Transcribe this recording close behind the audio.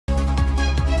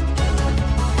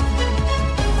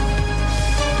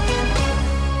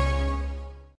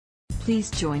Please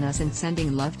join us in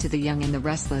sending love to the young and the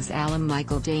restless alum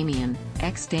Michael Damian,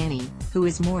 ex-Danny, who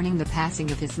is mourning the passing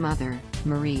of his mother,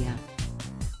 Maria.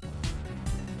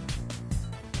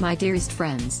 My dearest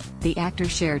friends, the actor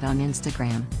shared on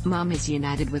Instagram, Mom is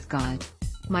united with God.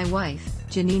 My wife,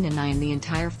 Janine, and I and the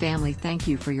entire family thank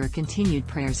you for your continued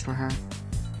prayers for her.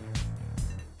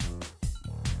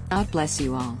 God bless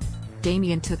you all.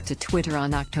 Damian took to Twitter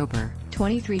on October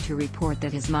 23 to report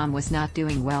that his mom was not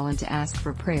doing well and to ask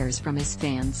for prayers from his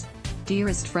fans.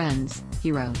 Dearest friends,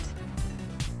 he wrote.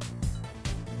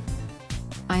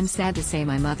 I'm sad to say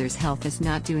my mother's health is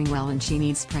not doing well and she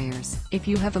needs prayers. If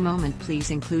you have a moment,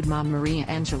 please include Mom Maria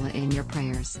Angela in your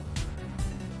prayers.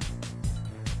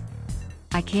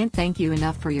 I can't thank you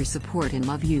enough for your support and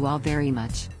love you all very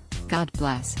much. God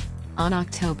bless. On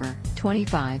October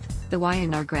 25, the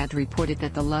YNR grad reported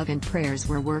that the love and prayers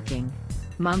were working.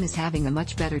 Mom is having a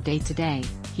much better day today,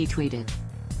 he tweeted.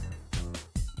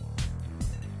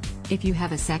 If you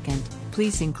have a second,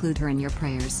 please include her in your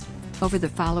prayers. Over the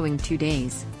following 2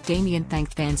 days, Damian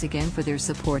thanked fans again for their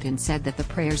support and said that the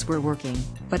prayers were working,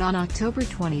 but on October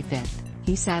 25th,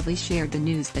 he sadly shared the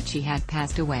news that she had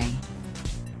passed away.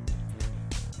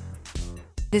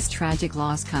 This tragic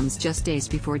loss comes just days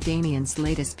before Damian's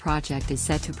latest project is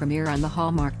set to premiere on the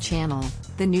Hallmark Channel,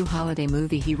 the new holiday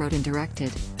movie he wrote and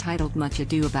directed, titled Much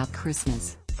Ado About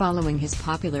Christmas, following his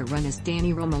popular run as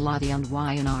Danny Romalotti on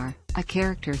YNR, a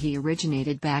character he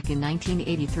originated back in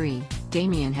 1983.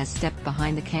 Damian has stepped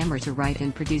behind the camera to write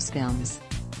and produce films.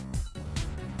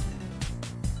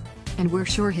 And we're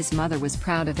sure his mother was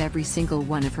proud of every single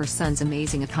one of her son's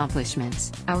amazing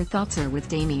accomplishments. Our thoughts are with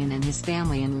Damian and his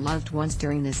family and loved ones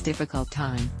during this difficult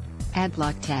time.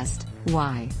 Adblock test,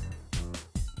 why?